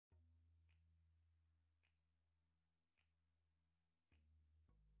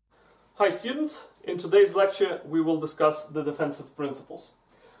Hi students, in today's lecture we will discuss the defensive principles.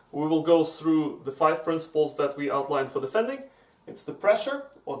 We will go through the 5 principles that we outlined for defending. It's the pressure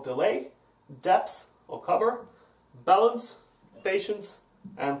or delay, depth or cover, balance, patience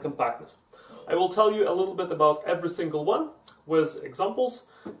and compactness. I will tell you a little bit about every single one with examples,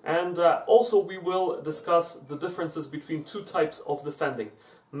 and also we will discuss the differences between 2 types of defending: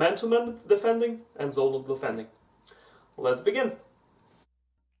 man-to-man defending and zonal defending. Let's begin.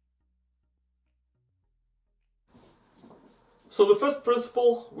 So the first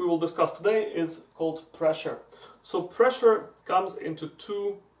principle we will discuss today is called pressure. So pressure comes into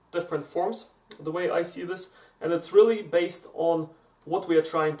 2 different forms, the way I see this, and it's really based on what we are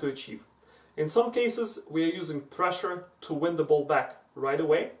trying to achieve. In some cases we are using pressure to win the ball back right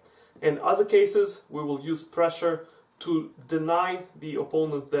away. In other cases we will use pressure to deny the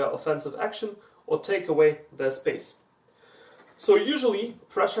opponent their offensive action or take away their space. So usually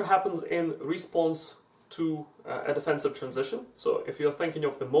pressure happens in response to a defensive transition. So if you're thinking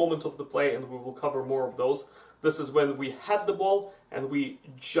of the moment of the play, and we will cover more of those, this is when we had the ball and we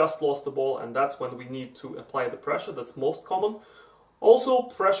just lost the ball, and that's when we need to apply the pressure. That's most common. Also,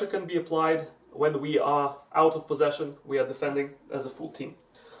 pressure can be applied when we are out of possession, we are defending as a full team.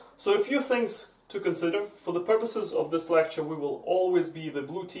 So a few things to consider. For the purposes of this lecture, we will always be the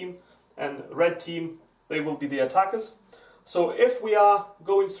blue team, and red team, they will be the attackers. So if we are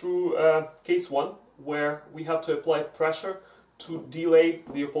going through case 1, where we have to apply pressure to delay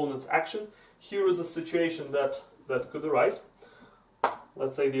the opponent's action, here is a situation that could arise.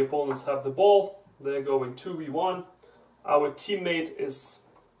 Let's say the opponents have the ball, they're going 2v1, our teammate is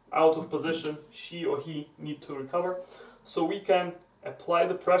out of position, she or he need to recover. So we can apply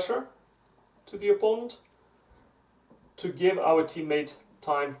the pressure to the opponent to give our teammate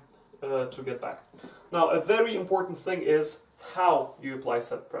time to get back. Now, a very important thing is how you apply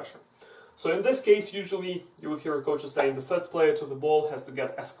said pressure. So in this case, usually you will hear a coach saying the first player to the ball has to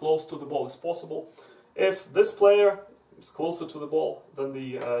get as close to the ball as possible. If this player is closer to the ball than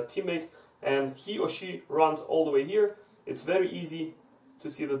the teammate and he or she runs all the way here, it's very easy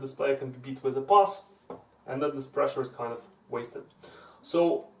to see that this player can be beat with a pass, and then this pressure is kind of wasted.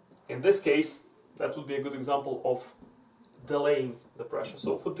 So in this case, that would be a good example of delaying the pressure.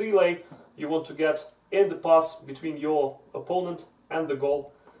 So for delay, you want to get in the pass between your opponent and the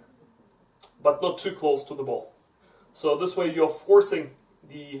goal, but not too close to the ball. So this way you're forcing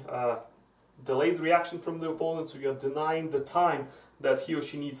the delayed reaction from the opponent, so you're denying the time that he or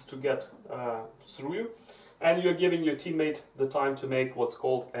she needs to get through you, and you're giving your teammate the time to make what's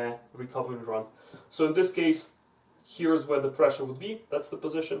called a recovery run. So in this case, here's where the pressure would be, that's the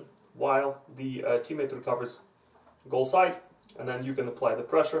position, while the teammate recovers goal side, and then you can apply the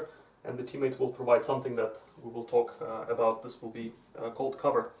pressure, and the teammate will provide something that we will talk about. This will be called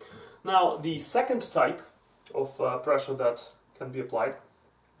cover. Now, the second type of pressure that can be applied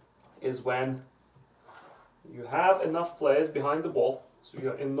is when you have enough players behind the ball, so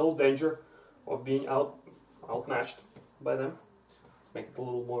you're in no danger of being outmatched by them. Let's make it a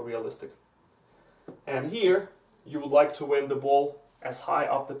little more realistic. And here, you would like to win the ball as high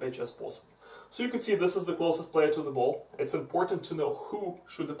up the pitch as possible. So you can see this is the closest player to the ball. It's important to know who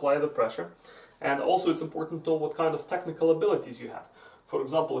should apply the pressure, and also it's important to know what kind of technical abilities you have. For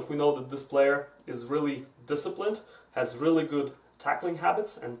example, if we know that this player is really disciplined, has really good tackling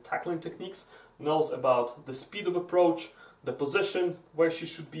habits and tackling techniques, knows about the speed of approach, the position where she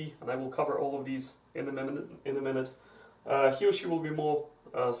should be, and I will cover all of these in a minute, he or she will be more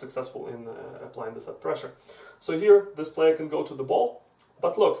successful in applying this at pressure. So here, this player can go to the ball,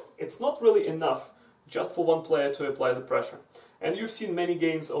 but look, it's not really enough just for one player to apply the pressure. And you've seen many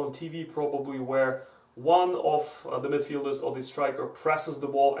games on TV probably where one of the midfielders or the striker presses the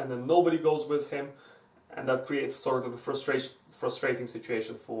ball and then nobody goes with him, and that creates sort of a frustrating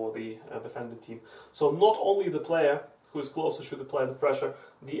situation for the defending team. So not only the player who is closer should apply the pressure,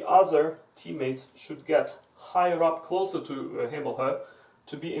 the other teammates should get higher up, closer to him or her,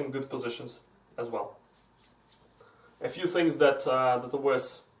 to be in good positions as well. A few things that are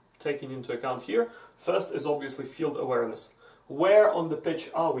worth taking into account here. First is obviously field awareness. Where on the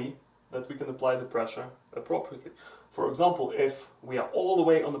pitch are we that we can apply the pressure appropriately? For example, if we are all the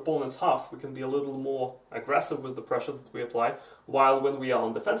way on the opponent's half, we can be a little more aggressive with the pressure that we apply, while when we are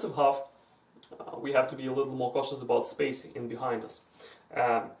on defensive half, we have to be a little more cautious about space in behind us.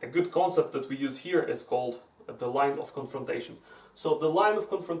 A good concept that we use here is called the line of confrontation. So the line of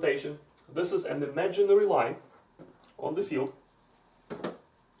confrontation, this is an imaginary line on the field.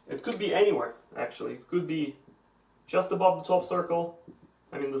 It could be anywhere, actually. It could be just above the top circle,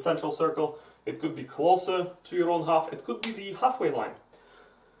 I mean the central circle. It could be closer to your own half. It could be the halfway line.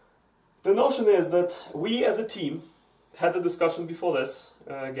 The notion is that we as a team had a discussion before this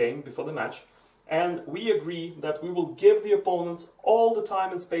game, before the match, and we agree that we will give the opponents all the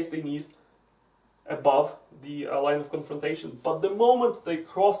time and space they need above the line of confrontation. But the moment they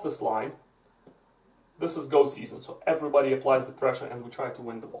cross this line, this is go season, so everybody applies the pressure and we try to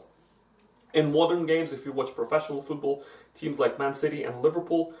win the ball. In modern games, if you watch professional football, teams like Man City and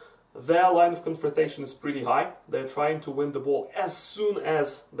Liverpool, their line of confrontation is pretty high. They're trying to win the ball as soon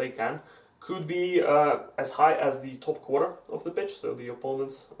as they can. Could be as high as the top quarter of the pitch, so the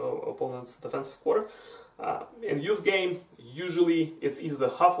opponent's defensive quarter. In youth game, usually it's either the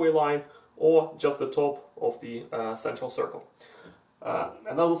halfway line or just the top of the central circle.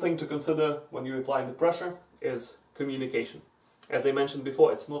 Another thing to consider when you're applying the pressure is communication. As I mentioned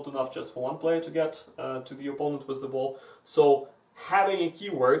before, it's not enough just for one player to get to the opponent with the ball. So having a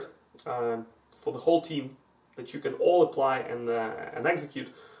keyword for the whole team that you can all apply and execute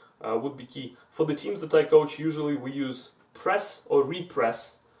would be key. For the teams that I coach, usually we use press or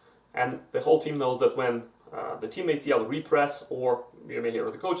repress, and the whole team knows that when the teammates yell repress, or you may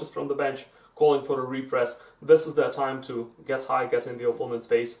hear the coaches from the bench calling for a repress, this is their time to get high, get in the opponent's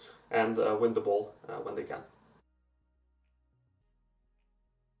face, and win the ball when they can.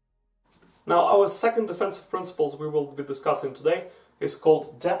 Now, our second defensive principles we will be discussing today is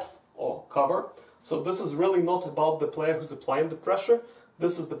called depth or cover. So this is really not about the player who's applying the pressure.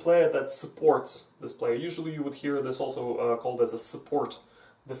 This is the player that supports this player. Usually you would hear this also called as a support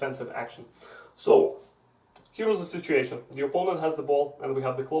defensive action. So here is the situation. The opponent has the ball and we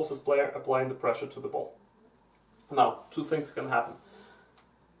have the closest player applying the pressure to the ball. Now, two things can happen.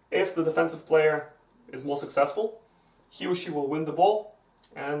 If the defensive player is more successful, he or she will win the ball,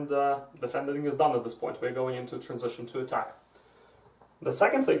 and defending is done at this point. We're going into transition to attack. The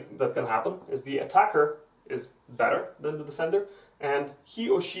second thing that can happen is the attacker is better than the defender, and he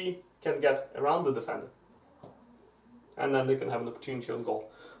or she can get around the defender, and then they can have an opportunity on goal.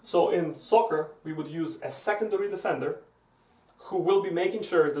 So in soccer, we would use a secondary defender who will be making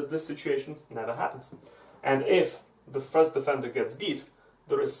sure that this situation never happens. And if the first defender gets beat,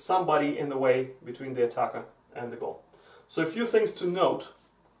 there is somebody in the way between the attacker and the goal. So a few things to note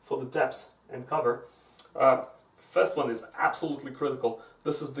for the depth and cover. First one is absolutely critical.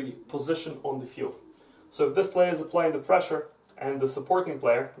 This is the position on the field. So if this player is applying the pressure and the supporting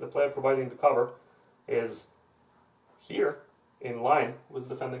player, the player providing the cover, is here in line with the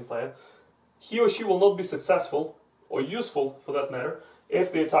defending player, he or she will not be successful or useful for that matter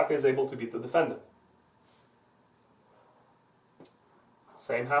if the attacker is able to beat the defender.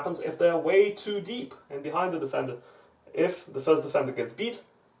 Same happens if they are way too deep and behind the defender. If the first defender gets beat,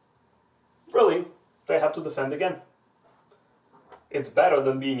 really, they have to defend again. It's better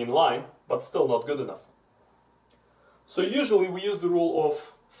than being in line, but still not good enough. So usually we use the rule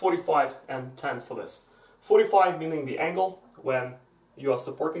of 45 and 10 for this. 45 meaning the angle. When you are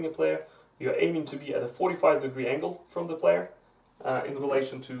supporting a player, you are aiming to be at a 45-degree angle from the player in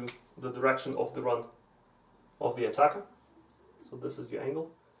relation to the direction of the run of the attacker. So this is your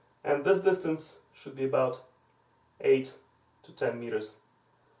angle. And this distance should be about 8 to 10 meters,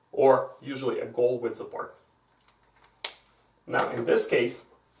 or usually a goal width apart. Now in this case,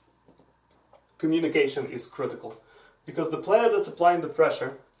 communication is critical, because the player that's applying the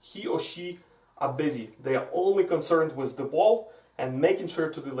pressure, he or she are busy. They are only concerned with the ball and making sure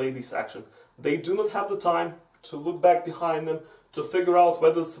to delay this action. They do not have the time to look back behind them, to figure out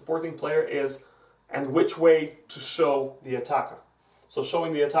where the supporting player is and which way to show the attacker. So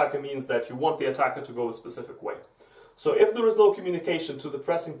showing the attacker means that you want the attacker to go a specific way. So if there is no communication to the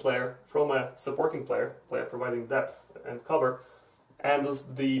pressing player from a supporting player, player providing depth and cover, and as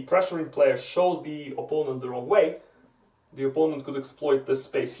the pressuring player shows the opponent the wrong way, the opponent could exploit this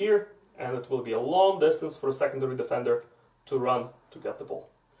space here, and it will be a long distance for a secondary defender to run to get the ball.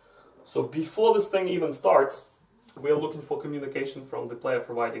 So before this thing even starts, we are looking for communication from the player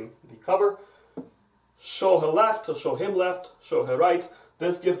providing the cover. Show her left, or show him left, show her right.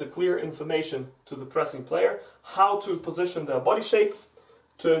 This gives a clear information to the pressing player how to position their body shape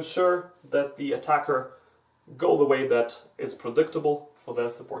to ensure that the attacker go the way that is predictable for their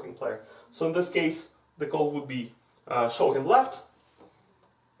supporting player. So in this case, the call would be show him left.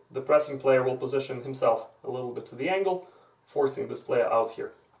 The pressing player will position himself a little bit to the angle, forcing this player out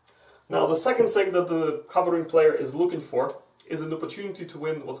here. Now the second thing that the covering player is looking for is an opportunity to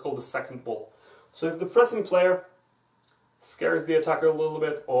win what's called the second ball. So if the pressing player scares the attacker a little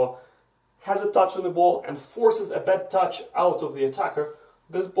bit or has a touch on the ball and forces a bad touch out of the attacker,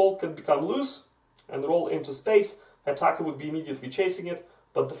 this ball can become loose and roll into space. Attacker would be immediately chasing it,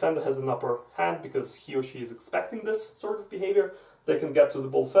 but defender has an upper hand because he or she is expecting this sort of behavior. They can get to the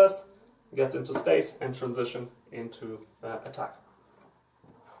ball first get into space, and transition into attack.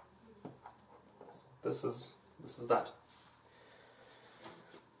 This is that.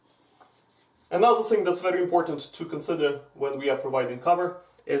 Another thing that's very important to consider when we are providing cover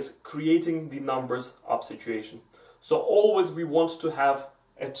is creating the numbers up situation. So always we want to have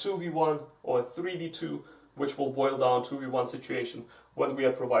a 2v1 or a 3v2, which will boil down to 2v1 situation when we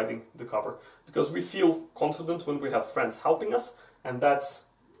are providing the cover, because we feel confident when we have friends helping us, and that's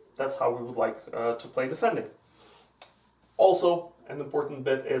how we would like to play defending. Also, an important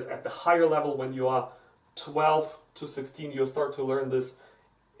bit is at the higher level, when you are 12 to 16, you start to learn this.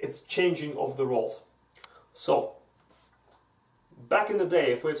 It's changing of the roles. So back in the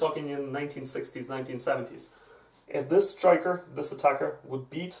day, if we're talking in 1960s, 1970s, if this striker, this attacker would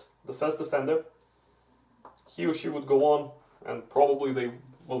beat the first defender, he or she would go on and probably they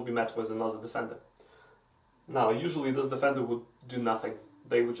will be met with another defender. Now, usually this defender would do nothing.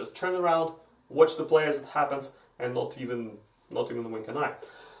 They would just turn around, watch the play as it happens, and not even wink an eye.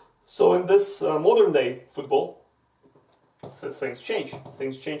 So in this modern day football, things change.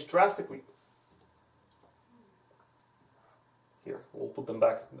 Things change drastically. Here, we'll put them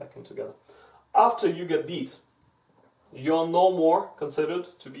back in together. After you get beat, you're no more considered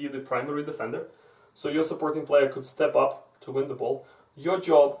to be the primary defender, so your supporting player could step up to win the ball. Your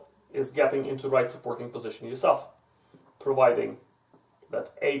job is getting into right supporting position yourself, providing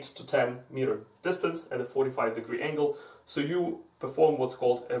that 8 to 10 meter distance at a 45-degree angle, so you perform what's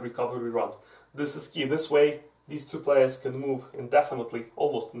called a recovery run. This is key. This way, these two players can move indefinitely,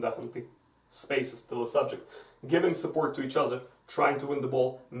 almost indefinitely. Space is still a subject. Giving support to each other, trying to win the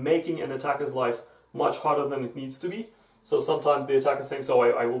ball, making an attacker's life much harder than it needs to be. So sometimes the attacker thinks, oh,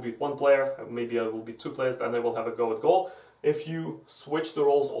 I will beat one player, maybe I will beat two players, then I will have a go at goal. If you switch the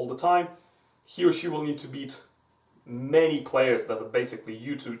roles all the time, he or she will need to beat many players that are basically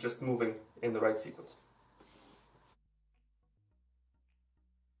you two just moving in the right sequence.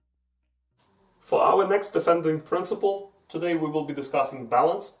 For our next defending principle, today we will be discussing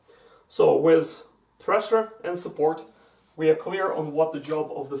balance. So with pressure and support, we are clear on what the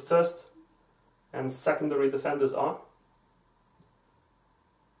job of the first and secondary defenders are.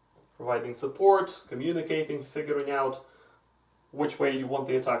 Providing support, communicating, figuring out which way you want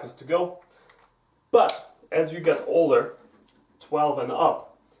the attackers to go. But as you get older, 12 and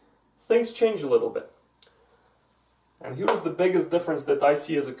up, things change a little bit. And here's the biggest difference that I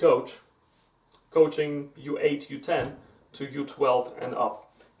see as a coach, coaching U8, U10 to U12 and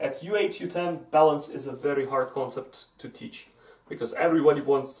up. At U8, U10, balance is a very hard concept to teach, because everybody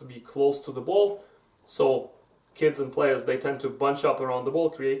wants to be close to the ball, so kids and players, they tend to bunch up around the ball,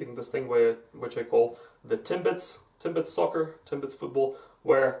 creating this thing which I call the Timbits soccer, Timbits football,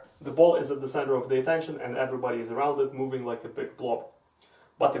 where the ball is at the center of the attention and everybody is around it, moving like a big blob.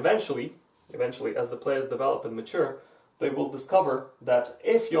 But eventually, as the players develop and mature, they will discover that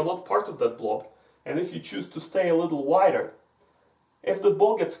if you're not part of that blob, and if you choose to stay a little wider, if the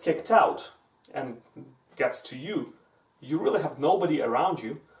ball gets kicked out and gets to you, you really have nobody around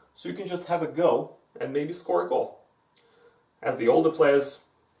you, so you can just have a go and maybe score a goal. As the older players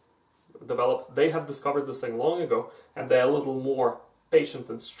develop, they have discovered this thing long ago, and they're a little more patient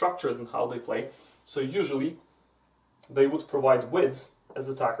and structured in how they play. So usually they would provide widths as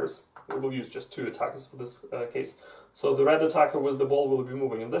attackers. We will use just two attackers for this case. So the red attacker with the ball will be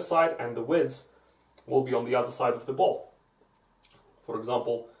moving on this side, and the widths will be on the other side of the ball. For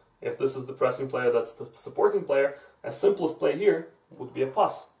example, if this is the pressing player, that's the supporting player, a simplest play here would be a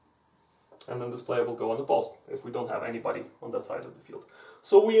pass. And then this player will go on the post if we don't have anybody on that side of the field.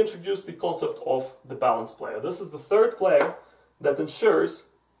 So we introduced the concept of the balance player. This is the third player that ensures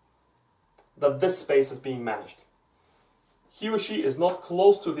that this space is being managed. He or she is not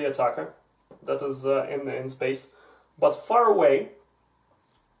close to the attacker that is in space, but far away,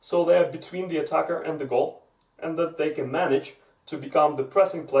 so they are between the attacker and the goal, and that they can manage to become the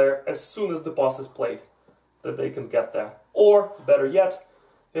pressing player as soon as the pass is played, that they can get there. Or, better yet,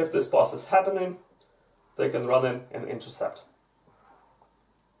 if this pass is happening, they can run in and intercept.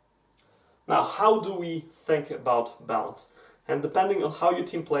 Now, how do we think about balance? And depending on how your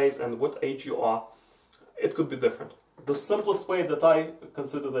team plays and what age you are, it could be different. The simplest way that I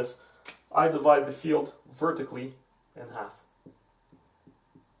consider this, I divide the field vertically in half.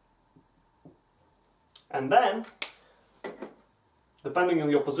 And then, depending on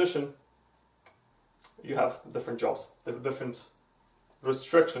your position, you have different jobs, different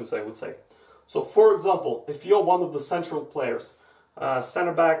restrictions, I would say. So, for example, if you're one of the central players,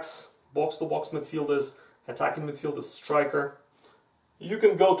 center backs, box-to-box midfielders, attacking midfielders, striker, you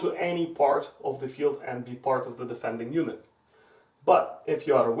can go to any part of the field and be part of the defending unit. But if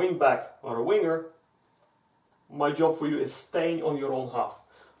you are a wing back or a winger, my job for you is staying on your own half.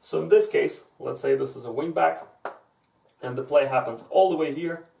 So in this case, let's say this is a wing back, and the play happens all the way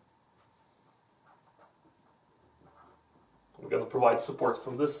here. I'm going to provide support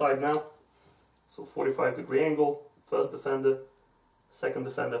from this side now. So 45-degree angle, first defender, second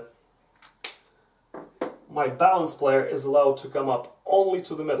defender. My balance player is allowed to come up only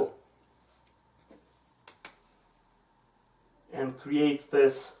to the middle and create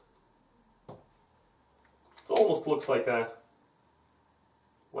this. It almost looks like a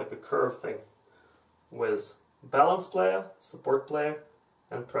curve thing with balance player, support player,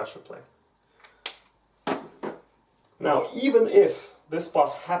 and pressure player. Now, even if this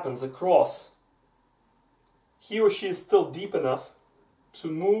pass happens across, he or she is still deep enough to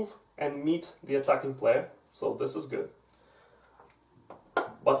move and meet the attacking player, so this is good.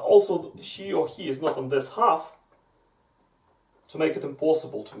 But also, she or he is not on this half to make it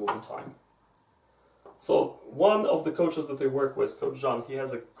impossible to move in time. So one of the coaches that I work with, Coach Jean, he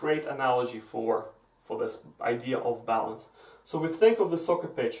has a great analogy for this idea of balance. So we think of the soccer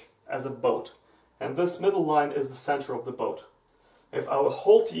pitch as a boat, and this middle line is the center of the boat. If our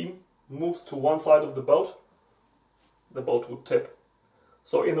whole team moves to one side of the boat would tip.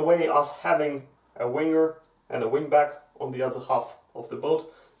 So in a way, us having a winger and a wingback on the other half of the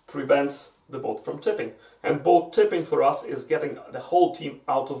boat prevents the boat from tipping. And boat tipping for us is getting the whole team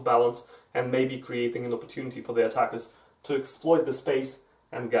out of balance and maybe creating an opportunity for the attackers to exploit the space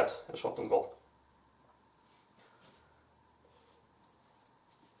and get a shot on goal.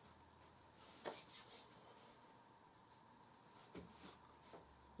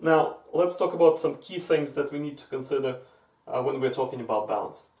 Now, let's talk about some key things that we need to consider when we're talking about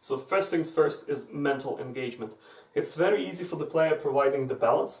balance. So first things first is mental engagement. It's very easy for the player providing the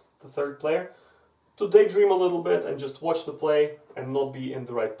balance, the third player, to daydream a little bit and just watch the play and not be in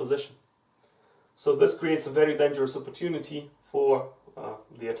the right position. So this creates a very dangerous opportunity for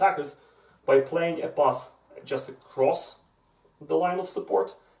the attackers by playing a pass just across the line of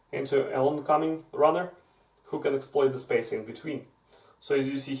support into an oncoming runner who can exploit the space in between. So as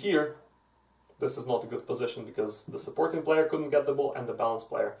you see here, this is not a good position because the supporting player couldn't get the ball and the balance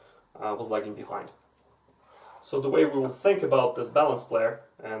player was lagging behind. So the way we will think about this balance player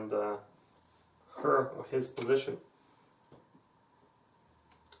and her or his position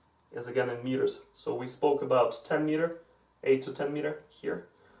is again in meters. So we spoke about 10 meter, 8 to 10 meter here.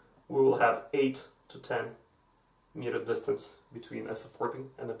 We will have 8 to 10 meter distance between a supporting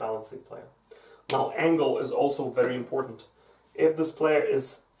and a balancing player. Now angle is also very important. If this player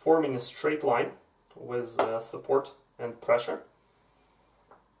is forming a straight line with support and pressure,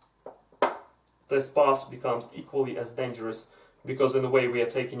 this pass becomes equally as dangerous because in a way we are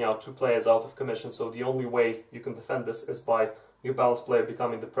taking out two players out of commission, so the only way you can defend this is by your balance player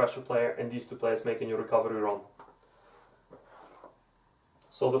becoming the pressure player and these two players making your recovery run.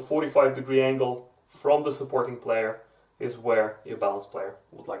 So the 45-degree angle from the supporting player is where your balance player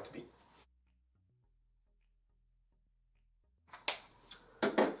would like to be.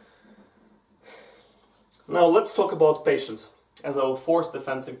 Now let's talk about patience as our fourth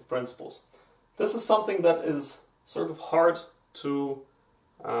defensive principles. This is something that is sort of hard to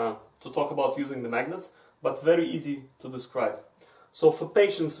talk about using the magnets, but very easy to describe. So for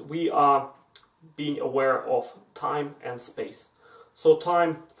patience, we are being aware of time and space. So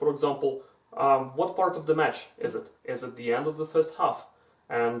time, for example, what part of the match is it? Is it the end of the first half?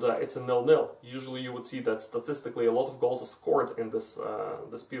 And it's a 0-0. Usually you would see that statistically a lot of goals are scored in this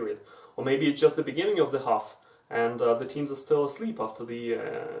period. Or maybe it's just the beginning of the half and the teams are still asleep after the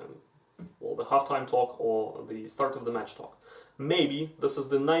halftime talk or the start of the match talk. Maybe this is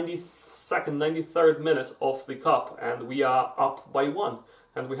the 92nd, 93rd minute of the cup and we are up by 1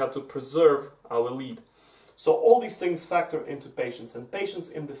 and we have to preserve our lead. So all these things factor into patience, and patience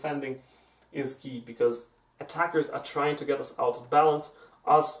in defending is key because attackers are trying to get us out of balance.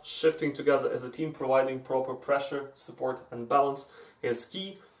 Us shifting together as a team, providing proper pressure, support and balance is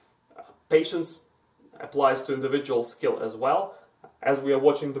key. Patience applies to individual skill as well. As we are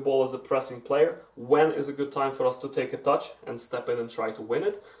watching the ball as a pressing player, when is a good time for us to take a touch and step in and try to win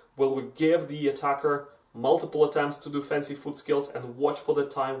it? Will we give the attacker multiple attempts to do fancy foot skills and watch for the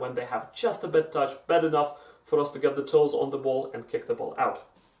time when they have just a bit touch, bad enough for us to get the toes on the ball and kick the ball out?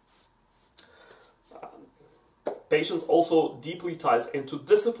 Patience also deeply ties into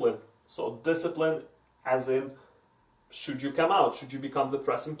discipline. So discipline as in, should you come out? Should you become the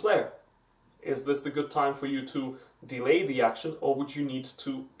pressing player? Is this the good time for you to delay the action, or would you need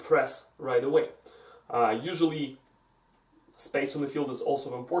to press right away? Usually space on the field is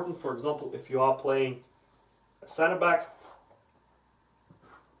also important. For example, if you are playing a center back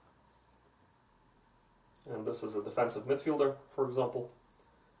and this is a defensive midfielder, for example,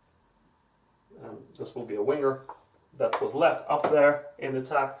 and this will be a winger that was left up there in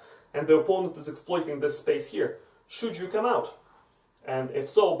attack, and the opponent is exploiting this space here. Should you come out? And if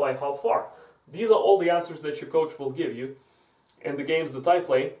so, by how far? These are all the answers that your coach will give you. In the games that I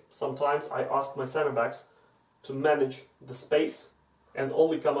play, sometimes I ask my center backs to manage the space and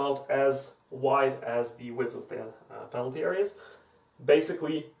only come out as wide as the width of the penalty areas,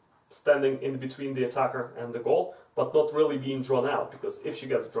 basically standing in between the attacker and the goal, but not really being drawn out, because if she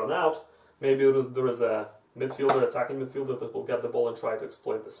gets drawn out, maybe there is a midfielder, attacking midfielder, that will get the ball and try to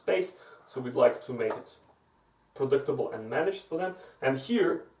exploit the space. So we'd like to make it predictable and managed for them. And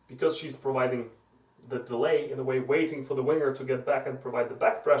here, because she's providing the delay, in a way waiting for the winger to get back and provide the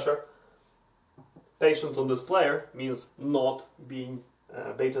back pressure, patience on this player means not being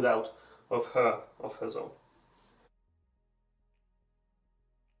baited out of her zone.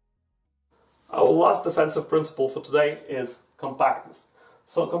 Our last defensive principle for today is compactness.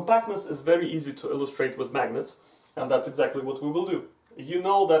 So compactness is very easy to illustrate with magnets, and that's exactly what we will do. You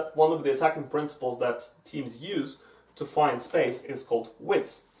know that one of the attacking principles that teams use to find space is called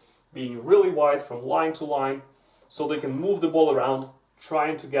width, being really wide from line to line so they can move the ball around,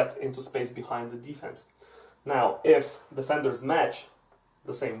 trying to get into space behind the defense. Now, if defenders match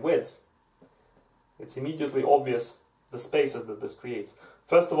the same width, it's immediately obvious the spaces that this creates.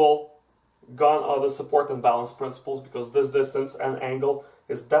 First of all, gone are the support and balance principles, because this distance and angle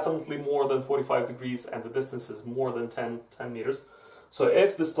is definitely more than 45 degrees and the distance is more than 10 meters. So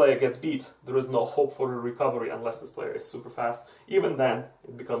if this player gets beat, there is no hope for a recovery unless this player is super fast. Even then,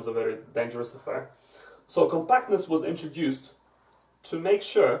 it becomes a very dangerous affair. So compactness was introduced to make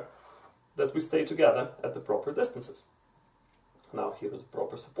sure that we stay together at the proper distances. Now here is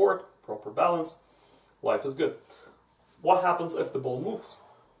proper support, proper balance, life is good. What happens if the ball moves?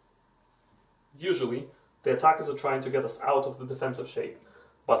 Usually, the attackers are trying to get us out of the defensive shape.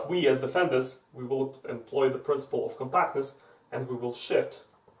 But we, as defenders, we will employ the principle of compactness, and we will shift.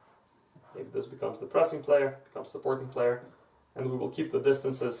 Maybe this becomes the pressing player, becomes supporting player, and we will keep the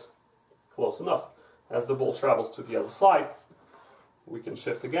distances close enough. As the ball travels to the other side, we can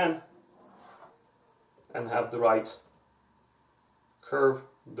shift again and have the right curve,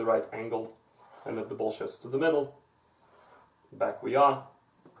 the right angle, and if the ball shifts to the middle, back we are.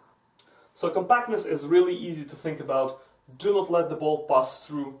 So compactness is really easy to think about. Do not let the ball pass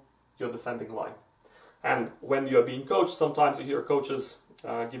through your defending line. And when you are being coached, sometimes you hear coaches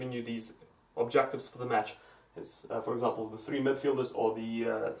giving you these objectives for the match. It's, for example, the three midfielders or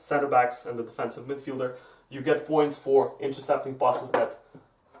the center backs and the defensive midfielder. You get points for intercepting passes that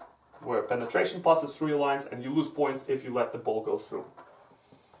were penetration passes through your lines, and you lose points if you let the ball go through.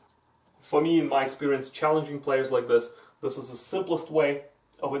 For me, in my experience, challenging players like this is the simplest way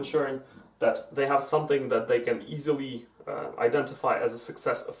of ensuring that they have something that they can easily identify as a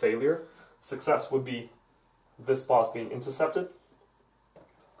success or failure. Success would be this pass being intercepted.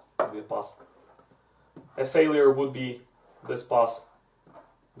 Would be a pass. A failure would be this pass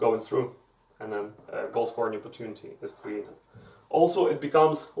going through, and then a goal scoring opportunity is created. Also, it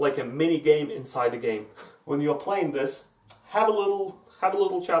becomes like a mini game inside the game. When you're playing this, have a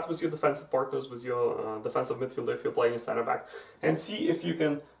little chat with your defensive partners, with your defensive midfielder if you're playing a center back, and see if you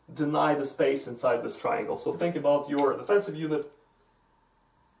can deny the space inside this triangle. So think about your defensive unit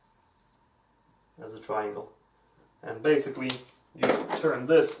as a triangle, and basically you turn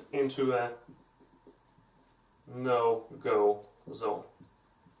this into a no-go zone.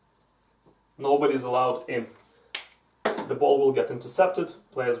 Nobody's allowed in. The ball will get intercepted,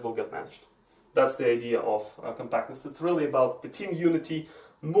 players will get managed. That's the idea of compactness. It's really about the team unity,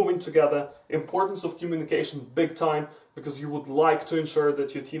 moving together, importance of communication big time, because you would like to ensure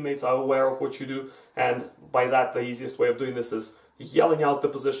that your teammates are aware of what you do, and by that the easiest way of doing this is yelling out the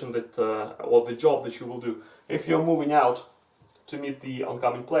position that or the job that you will do. If you're moving out to meet the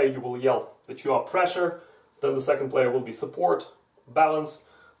oncoming player, you will yell that you are pressure, then the second player will be support, balance,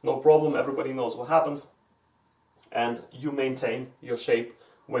 no problem, everybody knows what happens, and you maintain your shape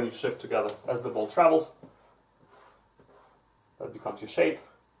when you shift together. As the ball travels, that becomes your shape,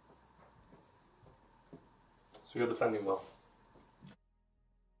 so you're defending well.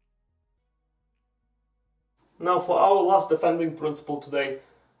 Now for our last defending principle today,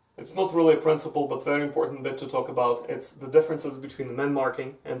 it's not really a principle but very important bit to talk about. It's the differences between man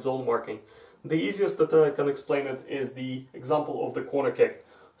marking and zone marking. The easiest that I can explain it is the example of the corner kick.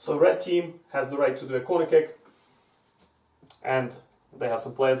 So red team has the right to do a corner kick, and they have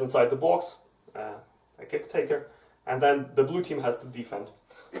some players inside the box, a kick taker, and then the blue team has to defend.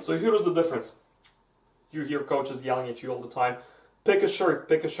 So here is the difference. You hear coaches yelling at you all the time, pick a shirt,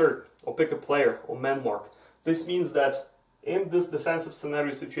 or pick a player, or man mark. This means that in this defensive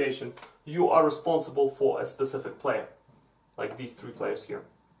scenario situation, you are responsible for a specific player, like these three players here.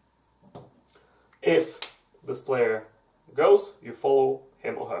 If this player goes, you follow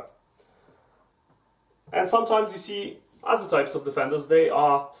him or her. And sometimes you see other types of defenders, they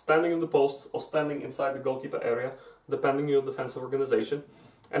are standing in the posts or standing inside the goalkeeper area, depending on your defensive organization.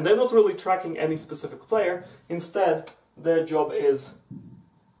 And they're not really tracking any specific player. Instead, their job is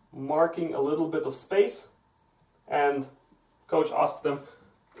marking a little bit of space, and coach asks them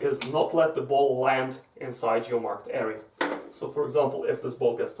is not let the ball land inside your marked area. So for example, if this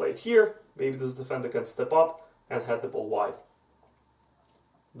ball gets played here, maybe this defender can step up and head the ball wide.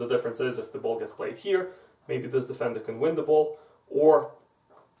 The difference is if the ball gets played here, maybe this defender can win the ball or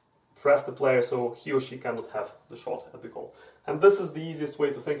press the player so he or she cannot have the shot at the goal. And this is the easiest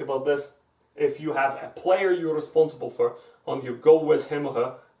way to think about this. If you have a player you're responsible for on your goal with him or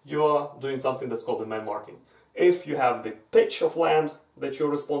her, you're doing something that's called the man marking. If you have the pitch of land that you're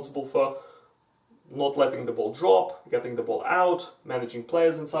responsible for, not letting the ball drop, getting the ball out, managing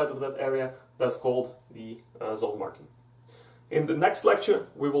players inside of that area, that's called the zone marking. In the next lecture,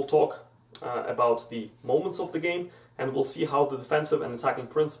 we will talk about the moments of the game, and we'll see how the defensive and attacking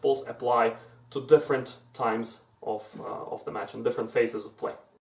principles apply to different times of the match and different phases of play.